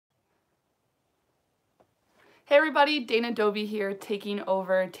Hey everybody, Dobbie here, taking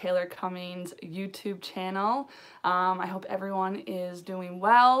over Taylor Cummings' YouTube channel. I hope everyone is doing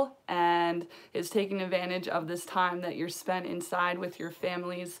well and is taking advantage of this time that you're spent inside with your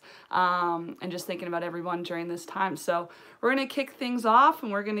families and just thinking about everyone during this time. So we're going to kick things off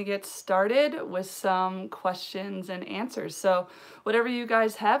and we're going to get started with some questions and answers. So whatever you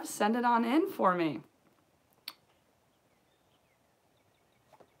guys have, send it on in for me.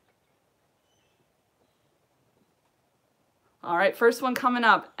 All right, first one coming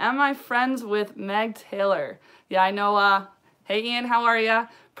up. Am I friends with Meg Taylor? Yeah, I know. Hey Ian, how are ya?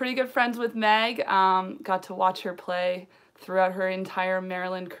 Pretty good friends with Meg. Got to watch her play throughout her entire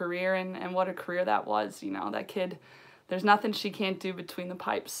Maryland career, and what a career that was. You know, that kid, there's nothing she can't do between the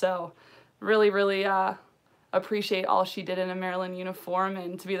pipes. So really appreciate all she did in a Maryland uniform,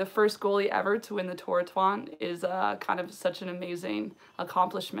 and to be the first goalie ever to win the Tour-a-Thon is kind of such an amazing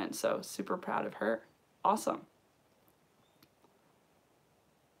accomplishment. So super proud of her. Awesome.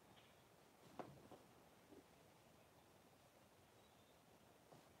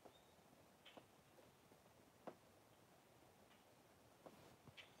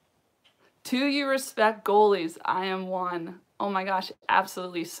 Do you respect goalies? I am one. Oh my gosh,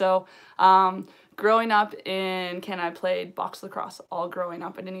 absolutely. So growing up in Canada, I played box lacrosse all growing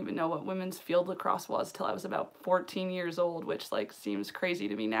up. I didn't even know what women's field lacrosse was till I was about 14 years old, which like seems crazy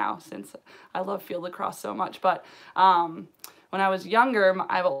to me now since I love field lacrosse so much. But when I was younger,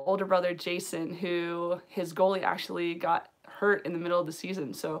 I have an older brother, Jason, who his goalie actually got hurt in the middle of the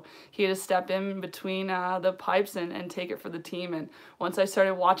season, so he had to step in between the pipes and take it for the team. And once I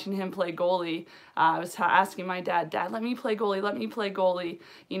started watching him play goalie, I was asking my dad, let me play goalie, let me play goalie.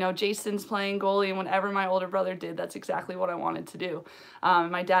 You know, Jason's playing goalie, and whenever my older brother did, that's exactly what I wanted to do.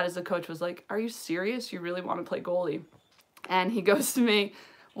 My dad as a coach was like, are you serious? You really want to play goalie? And he goes to me,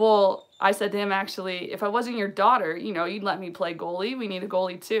 well, I said to him, actually, if I wasn't your daughter, you know, you'd let me play goalie. We need a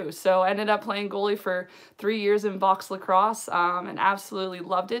goalie too. So I ended up playing goalie for 3 years in box lacrosse and absolutely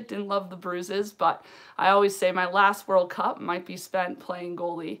loved it. Didn't love the bruises, but I always say my last World Cup might be spent playing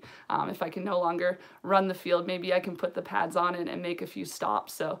goalie. If I can no longer run the field, maybe I can put the pads on and make a few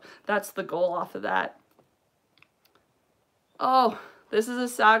stops. So that's the goal off of that. Oh, this is a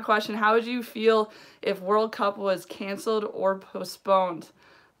sad question. How would you feel if World Cup was canceled or postponed?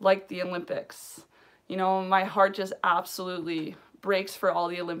 Like the Olympics? You know, my heart just absolutely breaks for all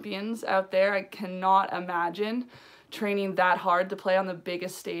the Olympians out there. I cannot imagine training that hard to play on the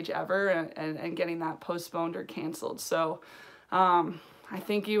biggest stage ever and getting that postponed or canceled. So I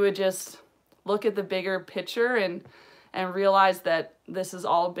think you would just look at the bigger picture and realize that this is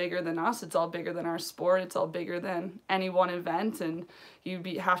all bigger than us. It's all bigger than our sport. It's all bigger than any one event, and you'd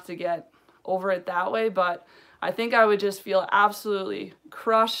have to get over it that way. But I think I would just feel absolutely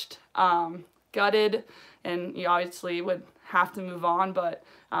crushed, gutted, and you obviously would have to move on. But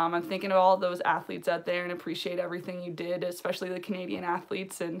I'm thinking of all those athletes out there and appreciate everything you did, especially the Canadian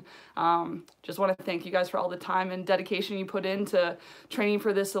athletes. And just want to thank you guys for all the time and dedication you put into training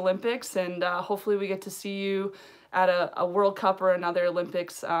for this Olympics. And hopefully we get to see you at a World Cup or another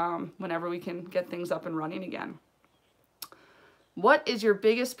Olympics whenever we can get things up and running again. What is your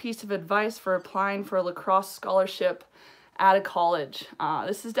biggest piece of advice for applying for a lacrosse scholarship at a college?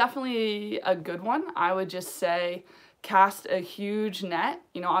 This is definitely a good one. I would just say cast a huge net.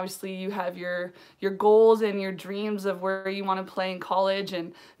 You know, obviously you have your goals and your dreams of where you want to play in college,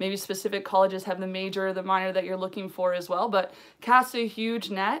 and maybe specific colleges have the major or the minor that you're looking for as well, but cast a huge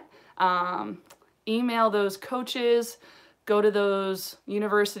net. Email those coaches, go to those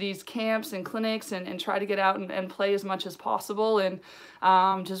universities' camps and clinics and try to get out and play as much as possible, and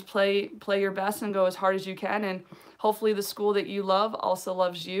just play your best and go as hard as you can. And hopefully the school that you love also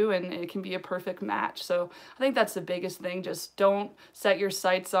loves you, and it can be a perfect match. So I think that's the biggest thing. Just don't set your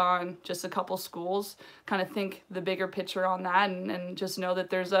sights on just a couple schools. Kind of think the bigger picture on that, and just know that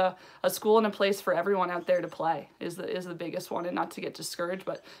there's a school and a place for everyone out there to play is the biggest one, and not to get discouraged,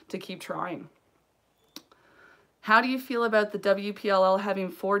 but to keep trying. How do you feel about the WPLL having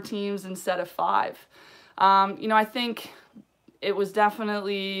 4 teams instead of 5? You know, I think it was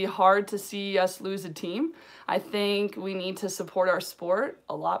definitely hard to see us lose a team. I think we need to support our sport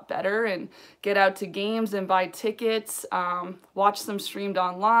a lot better and get out to games and buy tickets, watch them streamed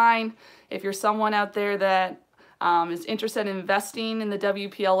online. If you're someone out there that is interested in investing in the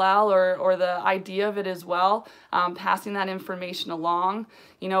WPLL or the idea of it as well, passing that information along.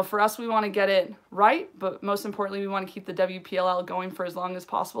 You know, for us, we want to get it right, but most importantly, we want to keep the WPLL going for as long as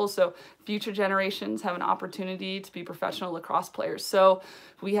possible so future generations have an opportunity to be professional lacrosse players. So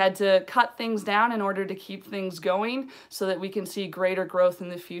we had to cut things down in order to keep things going so that we can see greater growth in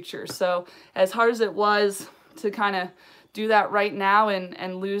the future. So as hard as it was, to kind of do that right now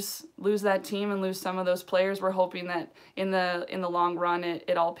and lose that team and lose some of those players. We're hoping that in the long run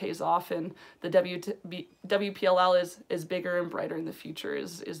it all pays off, and the WPLL is bigger and brighter in the future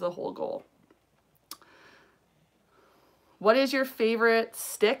is the whole goal. What is your favorite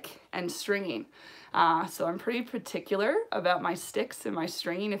stick and stringing? So I'm pretty particular about my sticks and my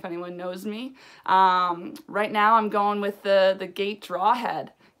stringing, if anyone knows me. Right now I'm going with the gate draw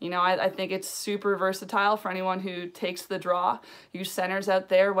head. You know, I think it's super versatile for anyone who takes the draw. You centers out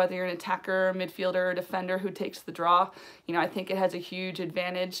there, whether you're an attacker, midfielder, or defender who takes the draw. You know, I think it has a huge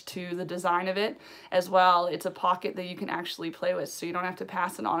advantage to the design of it. As well, it's a pocket that you can actually play with, so you don't have to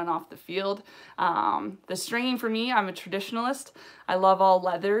pass it on and off the field. The stringing for me, I'm a traditionalist. I love all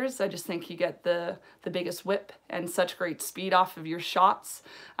leathers. I just think you get the biggest whip and such great speed off of your shots.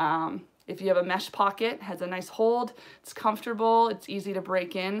 If you have a mesh pocket, it has a nice hold, it's comfortable, it's easy to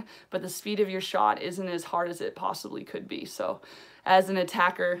break in, but the speed of your shot isn't as hard as it possibly could be. So as an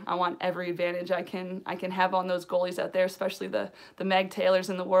attacker, I want every advantage I can have on those goalies out there, especially the Meg Taylors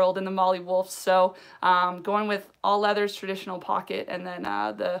in the world and the Molly Wolfs. So going with all leathers, traditional pocket, and then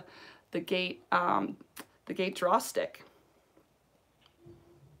the gate draw stick.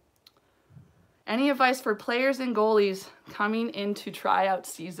 Any advice for players and goalies coming into tryout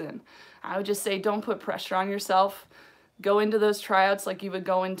season? I would just say don't put pressure on yourself. Go into those tryouts like you would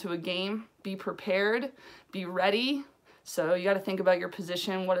go into a game. Be prepared, be ready. So you got to think about your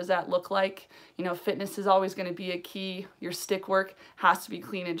position. What does that look like? You know, fitness is always going to be a key. Your stick work has to be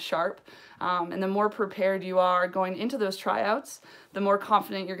clean and sharp. And the more prepared you are going into those tryouts, the more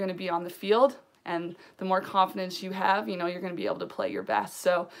confident you're going to be on the field. And the more confidence you have, you know, you're going to be able to play your best.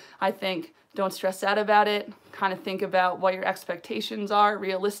 So I think don't stress out about it. Kind of think about what your expectations are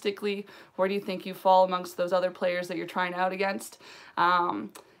realistically. Where do you think you fall amongst those other players that you're trying out against?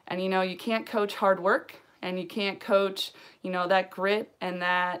 And, you know, you can't coach hard work, and you can't coach, you know, that grit and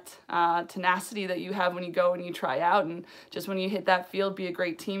that tenacity that you have when you go and you try out. And just when you hit that field, be a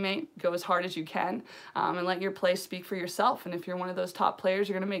great teammate, go as hard as you can, and let your play speak for yourself. And if you're one of those top players,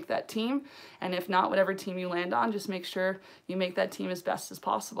 you're going to make that team. And if not, whatever team you land on, just make sure you make that team as best as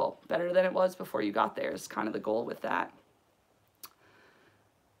possible. Better than it was before you got there is kind of the goal with that.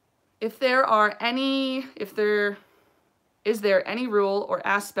 Is there any rule or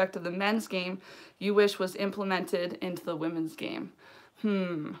aspect of the men's game you wish was implemented into the women's game?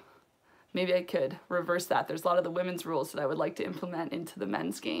 Maybe I could reverse that. There's a lot of the women's rules that I would like to implement into the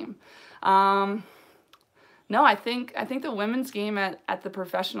men's game. No, I think the women's game at the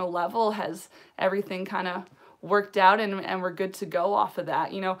professional level has everything kind of worked out, and we're good to go off of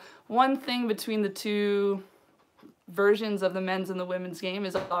that. You know, one thing between the two versions of the men's and the women's game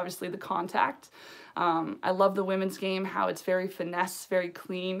is obviously the contact. I love the women's game, how it's very finesse, very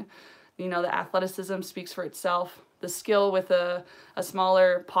clean. You know, the athleticism speaks for itself. The skill with a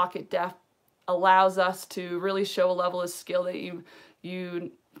smaller pocket depth allows us to really show a level of skill that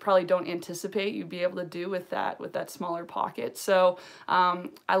you probably don't anticipate you'd be able to do with that smaller pocket. So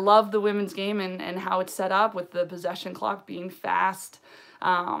I love the women's game and how it's set up with the possession clock being fast.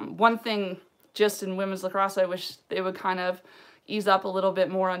 One thing just in women's lacrosse, I wish they would kind of ease up a little bit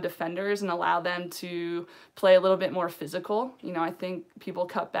more on defenders and allow them to play a little bit more physical. You know, I think people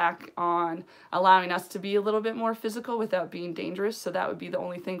cut back on allowing us to be a little bit more physical without being dangerous. So that would be the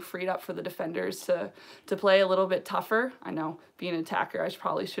only thing freed up for the defenders to play a little bit tougher. I know being an attacker, I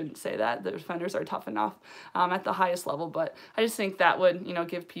probably shouldn't say that. The defenders are tough enough at the highest level, but I just think that would, you know,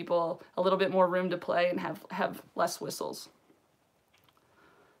 give people a little bit more room to play and have less whistles.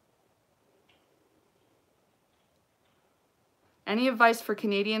 Any advice for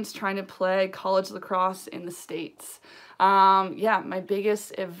Canadians trying to play college lacrosse in the States? Yeah, my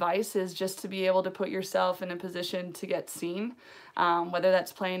biggest advice is just to be able to put yourself in a position to get seen, whether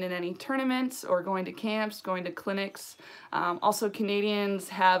that's playing in any tournaments or going to camps, going to clinics. Also, Canadians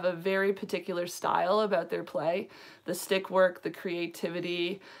have a very particular style about their play. The stick work, the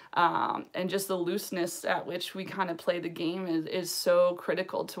creativity, and just the looseness at which we kind of play the game is so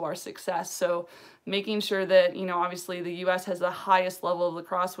critical to our success. So making sure that, you know, obviously the U.S. has the highest level of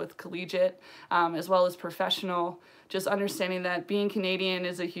lacrosse with collegiate as well as professional. Just understanding that being Canadian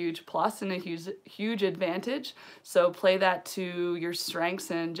is a huge plus and a huge advantage. So play that to your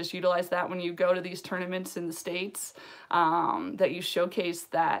strengths and just utilize that when you go to these tournaments in the States, that you showcase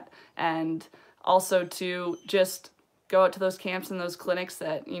that. And also to just go out to those camps and those clinics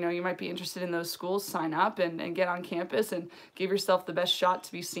that, you know, you might be interested in those schools, sign up and get on campus and give yourself the best shot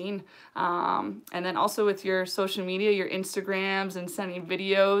to be seen. And then also with your social media, your Instagrams and sending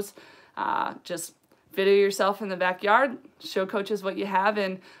videos, just video yourself in the backyard, show coaches what you have,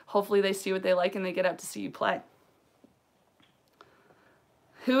 and hopefully they see what they like and they get out to see you play.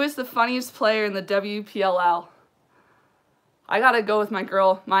 Who is the funniest player in the WPLL? I gotta go with my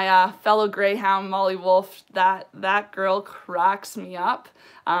girl, my fellow Greyhound, Molly Wolf. That girl cracks me up.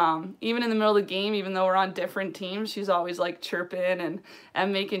 Even in the middle of the game, even though we're on different teams, she's always like chirping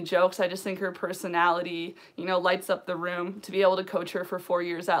and making jokes. I just think her personality, you know, lights up the room. To be able to coach her for 4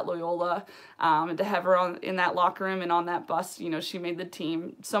 years at Loyola, and to have her in that locker room and on that bus, you know, she made the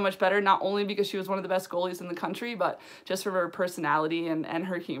team so much better, not only because she was one of the best goalies in the country, but just for her personality and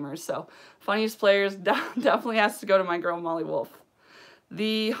her humor. So funniest players definitely has to go to my girl, Molly Wolf.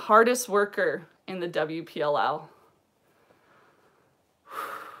 The hardest worker in the WPLL.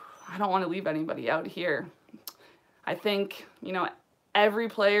 I don't want to leave anybody out here. I think, you know, every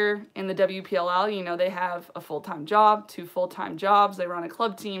player in the WPLL, you know, they have a full-time job, 2 full-time jobs. They run a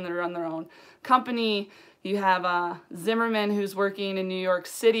club team, they run their own company. You have Zimmerman, who's working in New York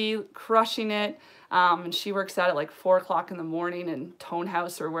City, crushing it. And she works out at like 4 o'clock in the morning in Tone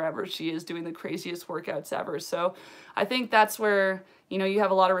House or wherever she is, doing the craziest workouts ever. So I think that's where, you know, you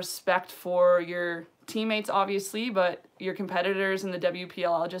have a lot of respect for your teammates, obviously, but your competitors in the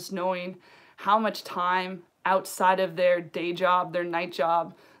WPLL, just knowing how much time outside of their day job, their night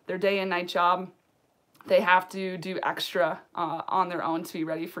job, their day and night job, they have to do extra on their own to be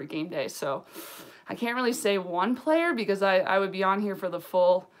ready for game day. So I can't really say one player, because I would be on here for the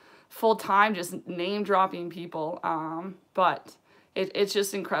full time just name dropping people, but it's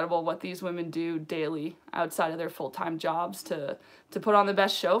just incredible what these women do daily outside of their full-time jobs to put on the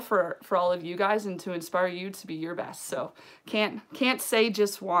best show for all of you guys and to inspire you to be your best. So can't say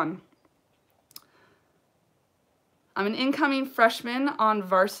just one. I'm an incoming freshman on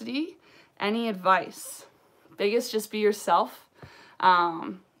varsity. Any advice? Biggest, just be yourself.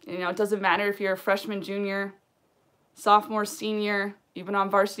 You know, it doesn't matter if you're a freshman, junior, sophomore, senior, you've been on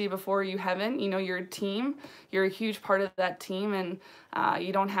varsity before, you haven't, you know, you're a team, you're a huge part of that team, and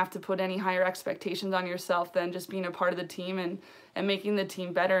you don't have to put any higher expectations on yourself than just being a part of the team and making the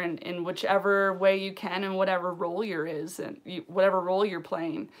team better in whichever way you can, and whatever role whatever role you're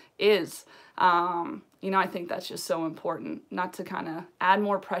playing is. You know, I think that's just so important, not to kind of add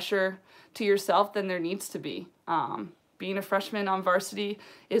more pressure to yourself than there needs to be. Being a freshman on varsity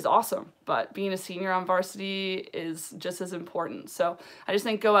is awesome, but being a senior on varsity is just as important. So I just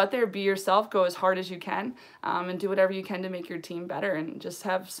think go out there, be yourself, go as hard as you can, and do whatever you can to make your team better, and just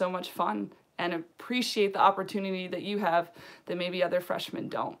have so much fun and appreciate the opportunity that you have that maybe other freshmen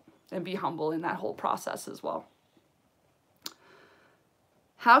don't, and be humble in that whole process as well.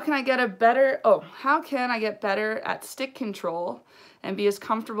 How can I get better at stick control and be as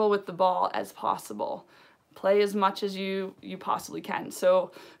comfortable with the ball as possible? Play as much as you possibly can.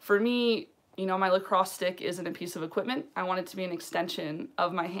 So for me, you know, my lacrosse stick isn't a piece of equipment. I want it to be an extension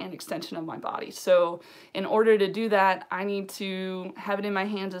of my hand, extension of my body. So in order to do that, I need to have it in my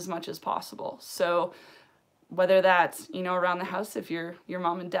hands as much as possible. So whether that's, you know, around the house, if your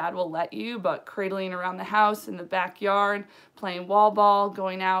mom and dad will let you, but cradling around the house, in the backyard, playing wall ball,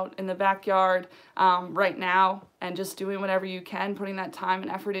 going out in the backyard right now, and just doing whatever you can, putting that time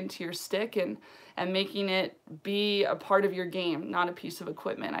and effort into your stick and making it be a part of your game, not a piece of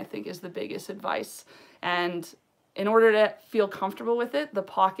equipment, I think is the biggest advice. And in order to feel comfortable with it, the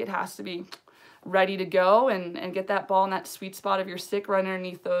pocket has to be ready to go and get that ball in that sweet spot of your stick right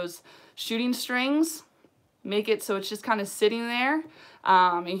underneath those shooting strings. Make it so it's just kind of sitting there.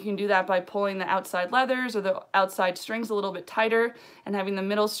 And you can do that by pulling the outside leathers or the outside strings a little bit tighter and having the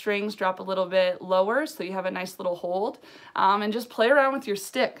middle strings drop a little bit lower so you have a nice little hold. And just play around with your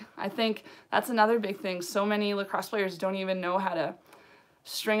stick. I think that's another big thing. So many lacrosse players don't even know how to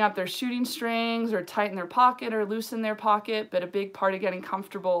string up their shooting strings or tighten their pocket or loosen their pocket, but a big part of getting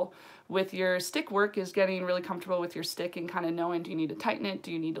comfortable with your stick work is getting really comfortable with your stick and kind of knowing, do you need to tighten it? Do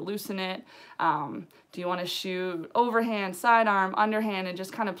you need to loosen it? Do you want to shoot overhand, sidearm, underhand, and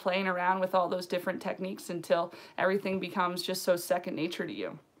just kind of playing around with all those different techniques until everything becomes just so second nature to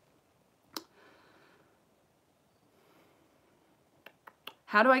you.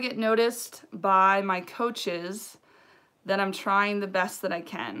 How do I get noticed by my coaches that I'm trying the best that I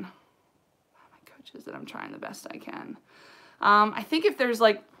can? I think if there's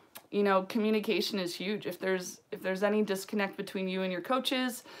like, you know, communication is huge. If there's any disconnect between you and your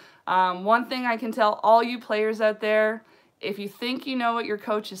coaches, one thing I can tell all you players out there, if you think you know what your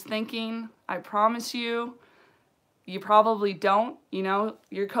coach is thinking, I promise you You probably don't. You know,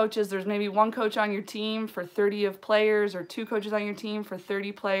 your coaches, there's maybe one coach on your team for 30 of players, or two coaches on your team for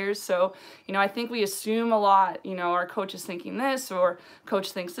 30 players. So, you know, I think we assume a lot, you know, our coach is thinking this, or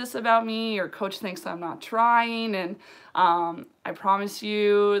coach thinks this about me, or coach thinks I'm not trying. And I promise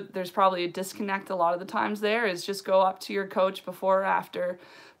you there's probably a disconnect a lot of the times there. Is just go up to your coach before or after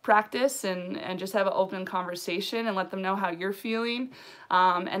practice and just have an open conversation and let them know how you're feeling,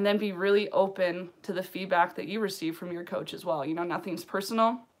 and then be really open to the feedback that you receive from your coach as well. You know, nothing's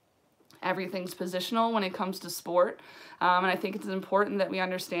personal, everything's positional when it comes to sport, and I think it's important that we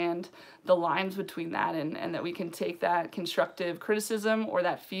understand the lines between that, and that we can take that constructive criticism or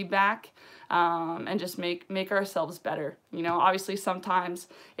that feedback, and just make ourselves better. You know, obviously sometimes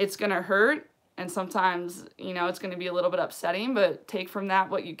it's gonna hurt, and sometimes, you know, it's going to be a little bit upsetting, but take from that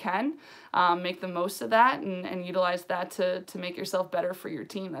what you can, make the most of that, and utilize that to make yourself better for your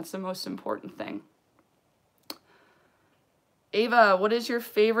team. That's the most important thing. Ava, what is your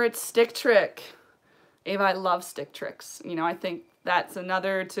favorite stick trick? Ava, I love stick tricks. You know, I think that's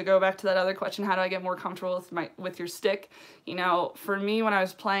another, to go back to that other question, how do I get more comfortable with your stick? You know, for me, when I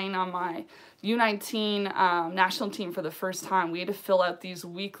was playing on my U19 national team for the first time, we had to fill out these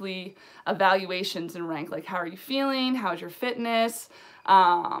weekly evaluations and rank, like, how are you feeling? How's your fitness?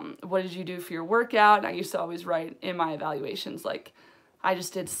 What did you do for your workout? And I used to always write in my evaluations, like, I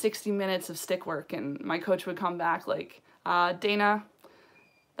just did 60 minutes of stick work, and my coach would come back like, Dana,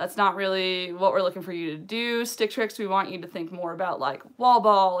 that's not really what we're looking for you to do. Stick tricks, we want you to think more about like wall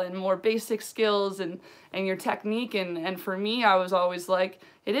ball and more basic skills and your technique. And for me, I was always like,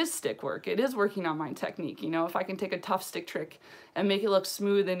 it is stick work. It is working on my technique. You know, if I can take a tough stick trick and make it look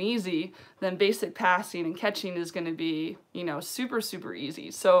smooth and easy, then basic passing and catching is going to be, you know, super, super easy.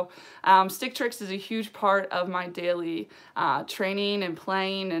 So stick tricks is a huge part of my daily training and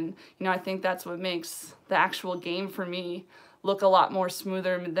playing. And, you know, I think that's what makes the actual game for me look a lot more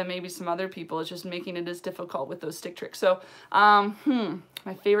smoother than maybe some other people. It's just making it as difficult with those stick tricks. So,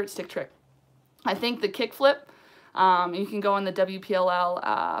 my favorite stick trick, I think the kick flip. You can go on the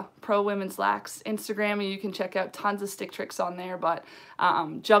WPLL Pro Women's Lax Instagram, and you can check out tons of stick tricks on there. But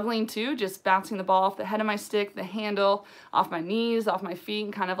juggling too, just bouncing the ball off the head of my stick, the handle, off my knees, off my feet,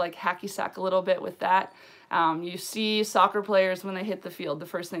 and kind of like hacky sack a little bit with that. You see soccer players when they hit the field, the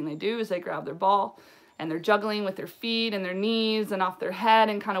first thing they do is they grab their ball, and they're juggling with their feet and their knees and off their head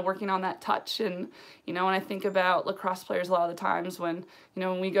and kind of working on that touch. And, you know, when I think about lacrosse players, a lot of the times when, you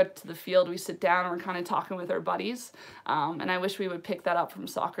know, when we go to the field, we sit down and we're kind of talking with our buddies. And I wish we would pick that up from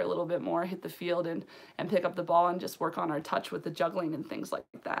soccer a little bit more, hit the field and pick up the ball and just work on our touch with the juggling and things like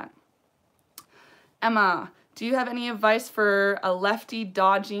that. Emma, do you have any advice for a lefty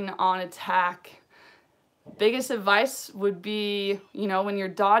dodging on attack? Biggest advice would be, you know, when you're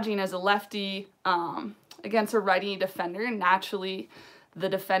dodging as a lefty against a righty defender, naturally the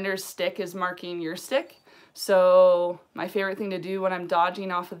defender's stick is marking your stick. So my favorite thing to do when I'm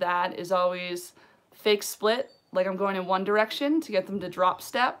dodging off of that is always fake split, like I'm going in one direction to get them to drop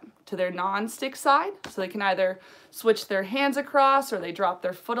step to their non-stick side. So they can either switch their hands across or they drop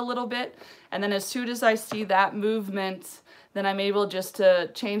their foot a little bit. And then as soon as I see that movement, then I'm able just to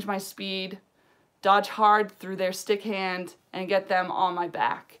change my speed, dodge hard through their stick hand, and get them on my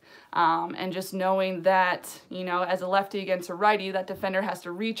back. And just knowing that, you know, as a lefty against a righty, that defender has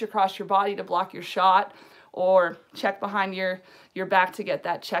to reach across your body to block your shot or check behind your back to get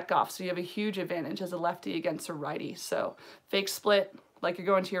that check off. So you have a huge advantage as a lefty against a righty. So fake split, like you're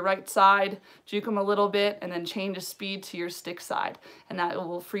going to your right side, juke them a little bit, and then change the speed to your stick side. And that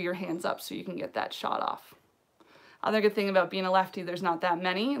will free your hands up so you can get that shot off. Other good thing about being a lefty, there's not that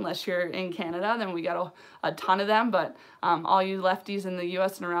many, unless you're in Canada, then we got a ton of them, but all you lefties in the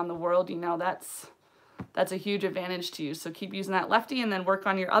US and around the world, you know, that's a huge advantage to you. So keep using that lefty and then work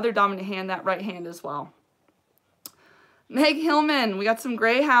on your other dominant hand, that right hand as well. Meg Hillman, we got some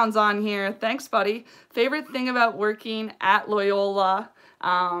Greyhounds on here. Thanks, buddy. Favorite thing about working at Loyola?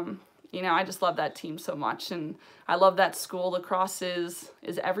 You know, I just love that team so much, and I love that school. Lacrosse is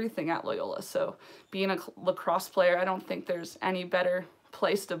everything at Loyola. So being a lacrosse player, I don't think there's any better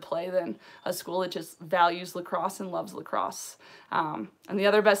place to play than a school that just values lacrosse and loves lacrosse. And the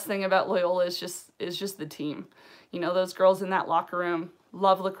other best thing about Loyola is just the team. You know, those girls in that locker room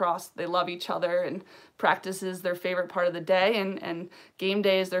love lacrosse. They love each other, and practice is their favorite part of the day, and game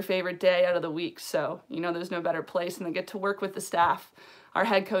day is their favorite day out of the week. So, you know, there's no better place, and they get to work with the staff. Our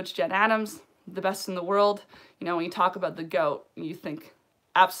head coach, Jen Adams, the best in the world. You know, when you talk about the GOAT, you think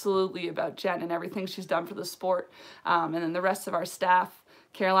absolutely about Jen and everything she's done for the sport. And then the rest of our staff,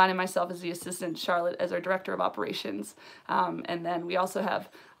 Caroline and myself as the assistant, Charlotte as our director of operations. And then we also have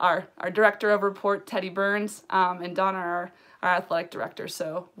our director of report, Teddy Burns, and Donna, our athletic director.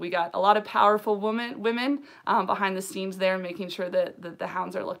 So we got a lot of powerful women behind the scenes there, making sure that the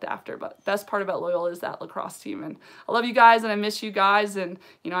hounds are looked after. But best part about Loyola is that lacrosse team. And I love you guys and I miss you guys. And,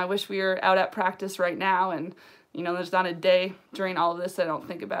 I wish we were out at practice right now. And, there's not a day during all of this that I don't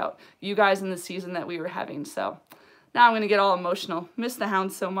think about you guys in the season that we were having. So now I'm going to get all emotional. Miss the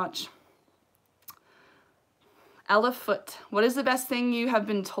hounds so much. Ella Foot, what is the best thing you have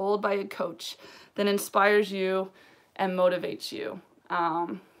been told by a coach that inspires you and motivates you?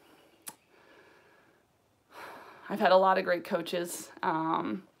 I've had a lot of great coaches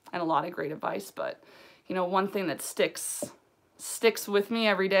and a lot of great advice, but one thing that sticks with me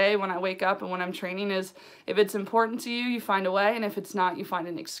every day when I wake up and when I'm training is if it's important to you, you find a way, and if it's not, you find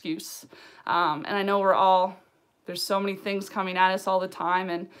an excuse. And I know there's so many things coming at us all the time,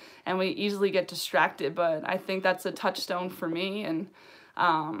 and we easily get distracted, but I think that's a touchstone for me. And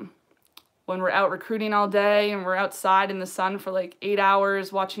when we're out recruiting all day and we're outside in the sun for like 8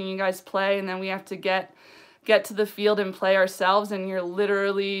 hours watching you guys play, and then we have to get to the field and play ourselves, and you're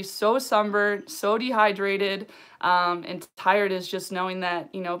literally so sunburned, so dehydrated, and tired, is just knowing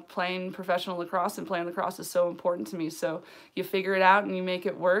that, playing professional lacrosse and playing lacrosse is so important to me. So you figure it out and you make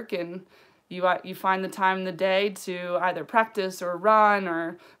it work, and you find the time in the day to either practice or run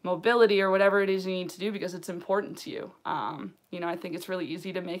or mobility or whatever it is you need to do because it's important to you. I think it's really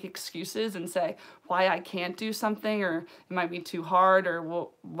easy to make excuses and say why I can't do something, or it might be too hard, or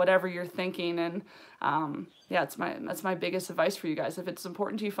whatever you're thinking. And yeah, that's my biggest advice for you guys. If it's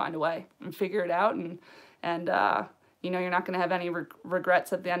important to you, find a way and figure it out. And you're not going to have any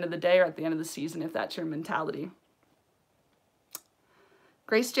regrets at the end of the day or at the end of the season if that's your mentality.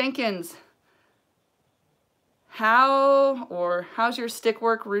 Grace Jenkins, how's your stick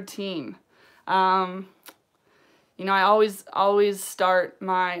work routine? I always start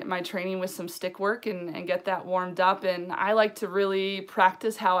my training with some stick work and get that warmed up, and I like to really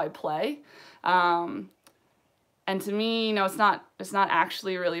practice how I play. And to me, it's not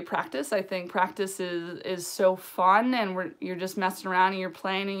actually really practice. I think practice is so fun, and you're just messing around and you're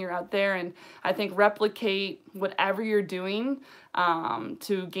playing and you're out there. And I think replicate whatever you're doing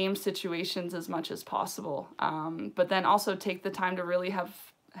to game situations as much as possible. But then also take the time to really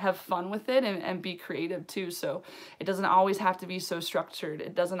have fun with it and be creative too. So it doesn't always have to be so structured.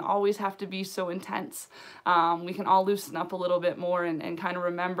 It doesn't always have to be so intense. We can all loosen up a little bit more and kind of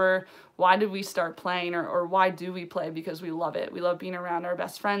remember, why did we start playing, or why do we play? Because we love it. We love being around our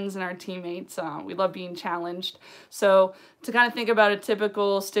best friends and our teammates. We love being challenged. So to kind of think about a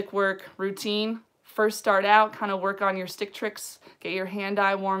typical stick work routine, first start out, kind of work on your stick tricks, get your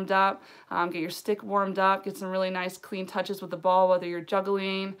hand-eye warmed up, get your stick warmed up, get some really nice clean touches with the ball, whether you're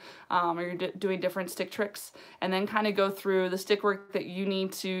juggling or you're doing different stick tricks, and then kind of go through the stick work that you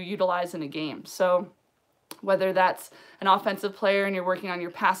need to utilize in a game. So whether that's an offensive player and you're working on your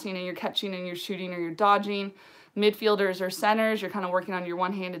passing and your catching and your shooting or your dodging, midfielders or centers, you're kind of working on your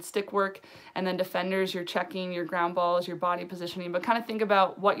one-handed stick work, and then defenders, you're checking your ground balls, your body positioning. But kind of think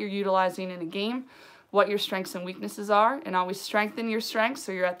about what you're utilizing in a game, what your strengths and weaknesses are, and always strengthen your strengths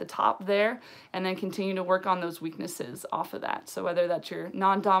so you're at the top there, and then continue to work on those weaknesses off of that. So whether that's your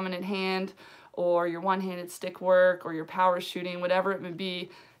non-dominant hand or your one-handed stick work or your power shooting, whatever it may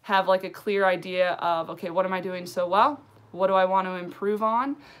be, have like a clear idea of, okay, what am I doing so well? What do I want to improve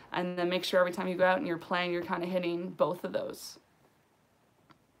on? And then make sure every time you go out and you're playing, you're kind of hitting both of those.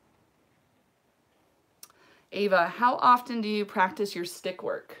 Ava, how often do you practice your stick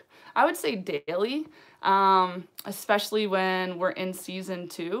work? I would say daily, especially when we're in season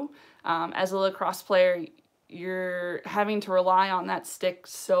 2. As a lacrosse player, you're having to rely on that stick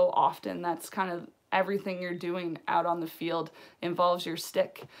so often. That's kind of everything you're doing out on the field involves your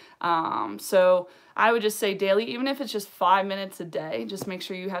stick. So I would just say daily, even if it's just 5 minutes a day, just make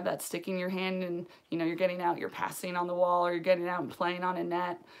sure you have that stick in your hand and you're getting out, you're passing on the wall, or you're getting out and playing on a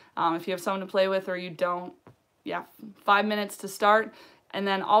net. If you have someone to play with or you don't, 5 minutes to start, and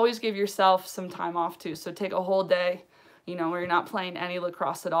then always give yourself some time off too. So take a whole day, where you're not playing any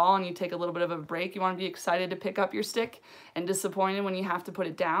lacrosse at all and you take a little bit of a break. You want to be excited to pick up your stick and disappointed when you have to put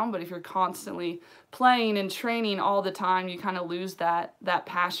it down. But if you're constantly playing and training all the time, you kind of lose that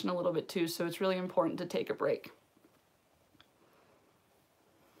passion a little bit too. So it's really important to take a break.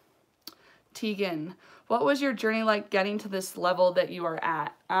 Tegan, what was your journey like getting to this level that you are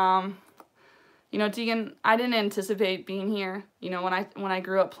at? Tegan, I didn't anticipate being here. When I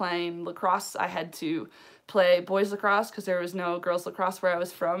grew up playing lacrosse, I had to play boys lacrosse because there was no girls lacrosse where I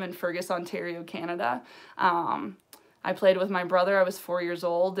was from in Fergus, Ontario, Canada. I played with my brother. I was 4 years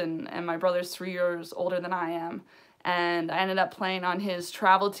old, and my brother's 3 years older than I am. And I ended up playing on his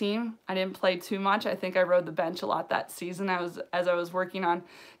travel team. I didn't play too much. I think I rode the bench a lot that season. As I was working on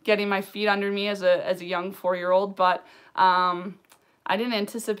getting my feet under me as a young 4-year-old. But I didn't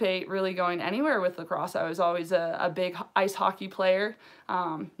anticipate really going anywhere with lacrosse. I was always a big ice hockey player.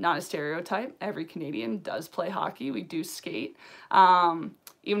 Not a stereotype. Every Canadian does play hockey. We do skate.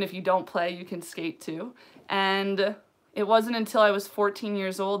 Even if you don't play, you can skate too. And it wasn't until I was 14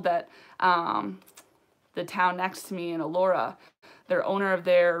 years old that the town next to me in Elora, their owner of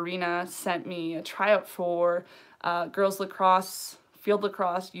their arena sent me a tryout for girls lacrosse, field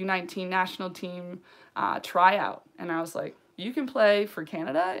lacrosse, U19 national team tryout. And I was like, you can play for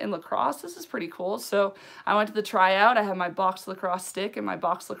Canada in lacrosse? This is pretty cool. So I went to the tryout. I had my box lacrosse stick and my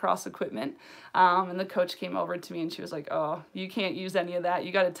box lacrosse equipment. And the coach came over to me and she was like, oh, you can't use any of that.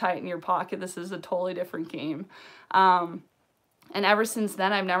 You got to tie it in your pocket. This is a totally different game. And ever since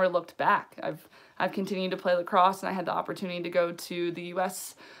then, I've never looked back. I've continued to play lacrosse, and I had the opportunity to go to the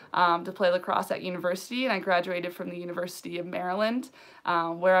U.S. To play lacrosse at university, and I graduated from the University of Maryland,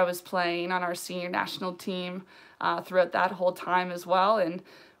 where I was playing on our senior national team throughout that whole time as well. And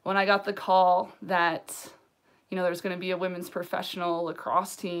when I got the call that, you know, there's going to be a women's professional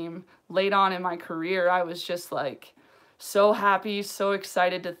lacrosse team late on in my career, I was just like so happy, so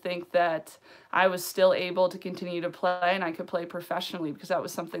excited to think that I was still able to continue to play and I could play professionally, because that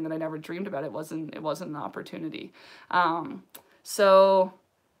was something that I never dreamed about. It wasn't an opportunity. So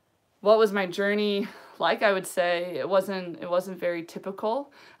what was my journey like? I would say it wasn't very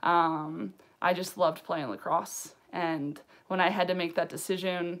typical. I just loved playing lacrosse. And when I had to make that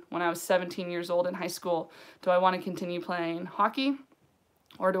decision when I was 17 years old in high school, do I want to continue playing hockey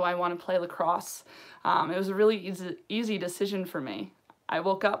or do I want to play lacrosse? It was a really easy decision for me. I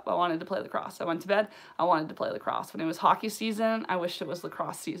woke up, I wanted to play lacrosse. I went to bed, I wanted to play lacrosse. When it was hockey season, I wished it was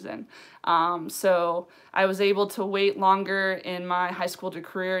lacrosse season. So I was able to wait longer in my high school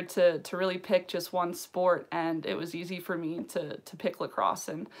career to really pick just one sport, and it was easy for me to pick lacrosse.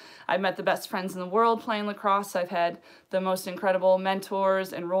 And I've met the best friends in the world playing lacrosse. I've had the most incredible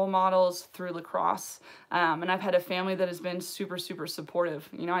mentors and role models through lacrosse. And I've had a family that has been super, super supportive.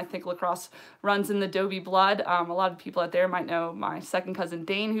 You know, I think lacrosse runs in the Dobbie blood. A lot of people out there might know my second cousin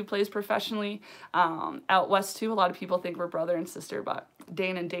Dane, who plays professionally out west too. A lot of people think we're brother and sister, but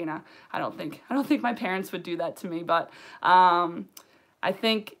Dane and Dana, I don't think my parents would do that to me. But I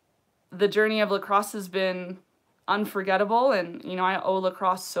think the journey of lacrosse has been unforgettable, and you know, I owe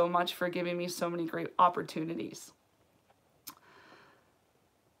lacrosse so much for giving me so many great opportunities.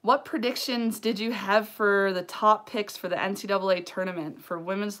 What predictions did you have for the top picks for the NCAA tournament for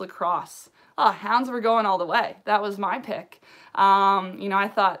women's lacrosse? Oh, Hounds were going all the way. That was my pick. You know, I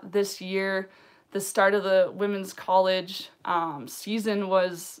thought this year, the start of the women's college season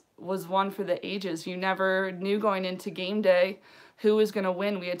was one for the ages. You never knew going into game day who was going to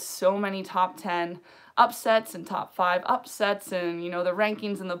win. We had so many top 10 upsets and top 5 upsets, and you know, the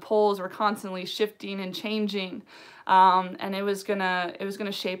rankings and the polls were constantly shifting and changing. And it was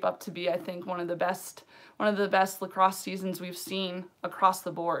gonna shape up to be, I think, one of the best lacrosse seasons we've seen across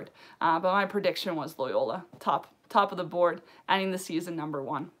the board. But my prediction was Loyola, top of the board, ending the season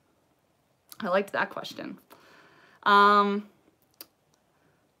 #1. I liked that question.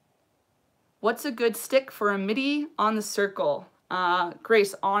 What's a good stick for a midi on the circle?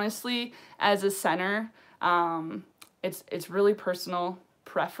 Grace, honestly, as a center, it's really personal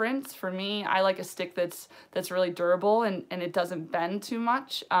preference. For me, I like a stick that's really durable and it doesn't bend too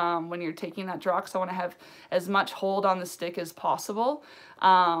much when you're taking that draw, because I want to have as much hold on the stick as possible.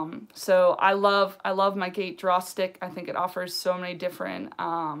 So I love my gate draw stick. I think it offers so many different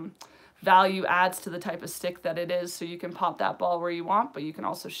value adds to the type of stick that it is, so you can pop that ball where you want, but you can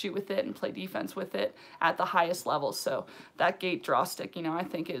also shoot with it and play defense with it at the highest level. So that gate draw stick, you know, I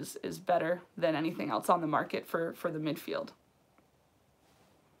think is better than anything else on the market for the midfield.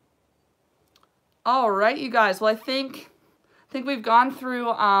 All right, you guys. Well, I think we've gone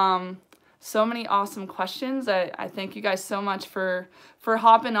through so many awesome questions. I thank you guys so much for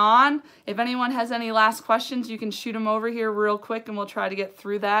hopping on. If anyone has any last questions, you can shoot them over here real quick and we'll try to get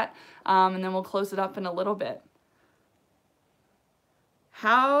through that. And then we'll close it up in a little bit.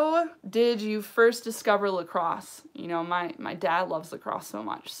 How did you first discover lacrosse? You know, my dad loves lacrosse so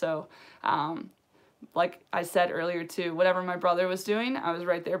much. So, like I said earlier too, whatever my brother was doing, I was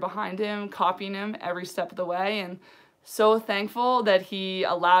right there behind him, copying him every step of the way. And so thankful that he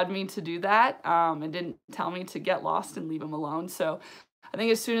allowed me to do that and didn't tell me to get lost and leave him alone. So I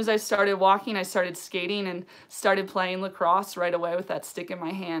think as soon as I started walking, I started skating and started playing lacrosse right away with that stick in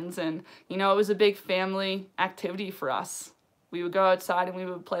my hands. And, you know, it was a big family activity for us. We would go outside and we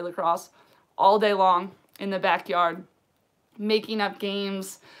would play lacrosse all day long in the backyard, making up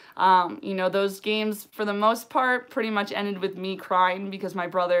games. You know, those games, for the most part, pretty much ended with me crying because my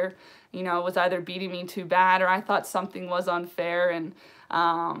brother, you know, was either beating me too bad or I thought something was unfair. And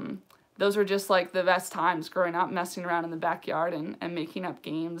those were just like the best times growing up, messing around in the backyard and making up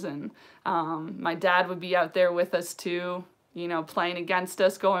games. And my dad would be out there with us too, you know, playing against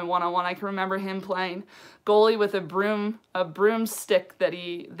us, going one-on-one. I can remember him playing goalie with a broomstick that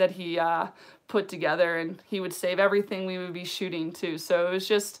he put together, and he would save everything we would be shooting too. So it was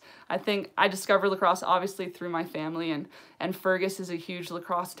just, I think I discovered lacrosse obviously through my family, and Fergus is a huge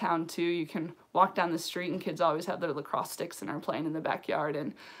lacrosse town too. You can walk down the street and kids always have their lacrosse sticks and are playing in the backyard.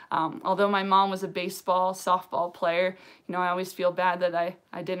 And although my mom was a baseball, softball player, you know, I always feel bad that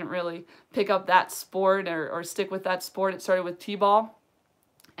I didn't really pick up that sport or stick with that sport. It started with t-ball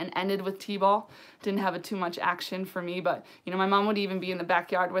and ended with t-ball. Didn't have too much action for me, but you know, my mom would even be in the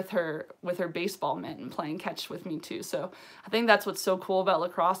backyard with her baseball mitt and playing catch with me too. So I think that's what's so cool about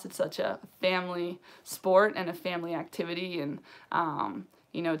lacrosse. It's such a family sport and a family activity, and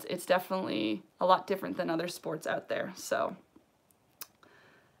you know, it's definitely a lot different than other sports out there. So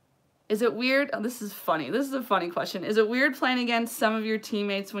is it weird? Oh, this is funny. This is a funny question. Is it weird playing against some of your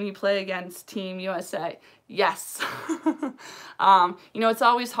teammates when you play against Team USA? Yes. You know, it's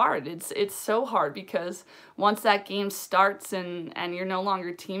always hard. It's so hard because once that game starts and you're no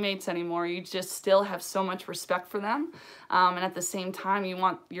longer teammates anymore, you just still have so much respect for them. And at the same time, you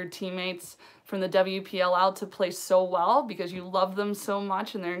want your teammates from the WPLL to play so well because you love them so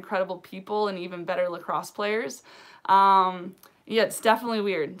much and they're incredible people and even better lacrosse players. Yeah, it's definitely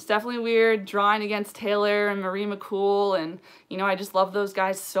weird. It's definitely weird drawing against Taylor and Marie McCool, and you know, I just love those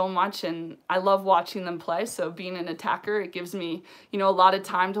guys so much, and I love watching them play. So being an attacker, it gives me, you know, a lot of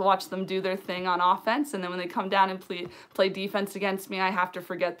time to watch them do their thing on offense, and then when they come down and play defense against me, I have to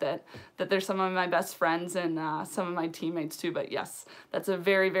forget that they're some of my best friends and some of my teammates too. But yes, that's a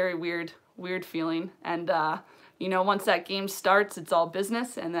very, very weird feeling, and you know, once that game starts, it's all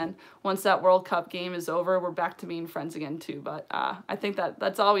business, and then once that World Cup game is over, we're back to being friends again too. But I think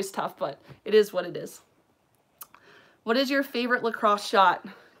that's always tough, but it is what it is. What is your favorite lacrosse shot?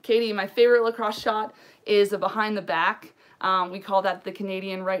 Katie, my favorite lacrosse shot is a behind the back. We call that the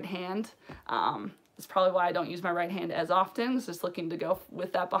Canadian right hand. It's probably why I don't use my right hand as often. It's just looking to go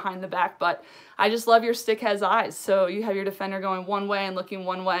with that behind the back. But I just love your stick has eyes. So you have your defender going one way and looking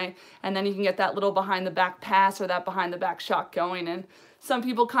one way, and then you can get that little behind the back pass or that behind the back shot going. And some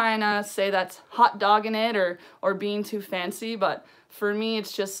people kind of say that's hot dogging it or being too fancy. But for me,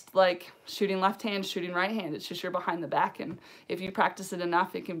 it's just like shooting left hand, shooting right hand. It's just your behind the back. And if you practice it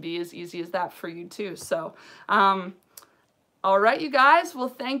enough, it can be as easy as that for you too. So, all right, you guys. Well,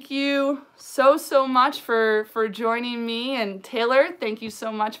 thank you so much for joining me. And Taylor, thank you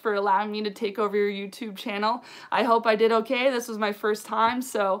so much for allowing me to take over your YouTube channel. I hope I did okay. This was my first time.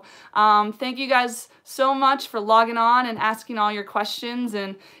 So thank you guys so much for logging on and asking all your questions.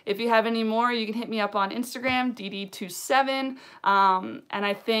 And if you have any more, you can hit me up on Instagram, dd27. And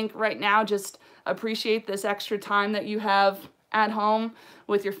I think right now, just appreciate this extra time that you have at home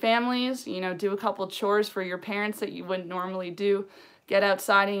with your families. You know, do a couple chores for your parents that you wouldn't normally do. Get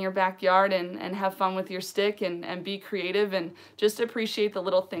outside in your backyard and have fun with your stick and be creative and just appreciate the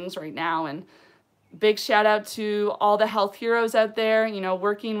little things right now. And big shout out to all the health heroes out there, you know,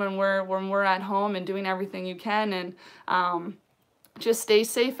 working when we're at home and doing everything you can. And just stay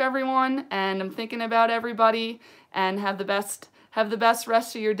safe, everyone. And I'm thinking about everybody, and have the best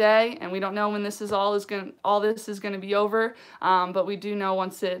rest of your day. And we don't know when this is all this is gonna be over, but we do know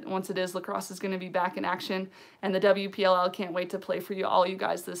once it is, lacrosse is gonna be back in action, and the WPLL can't wait to play for all you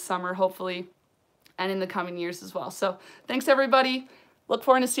guys this summer, hopefully, and in the coming years as well. So thanks everybody. Look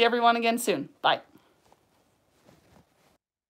forward to see everyone again soon. Bye.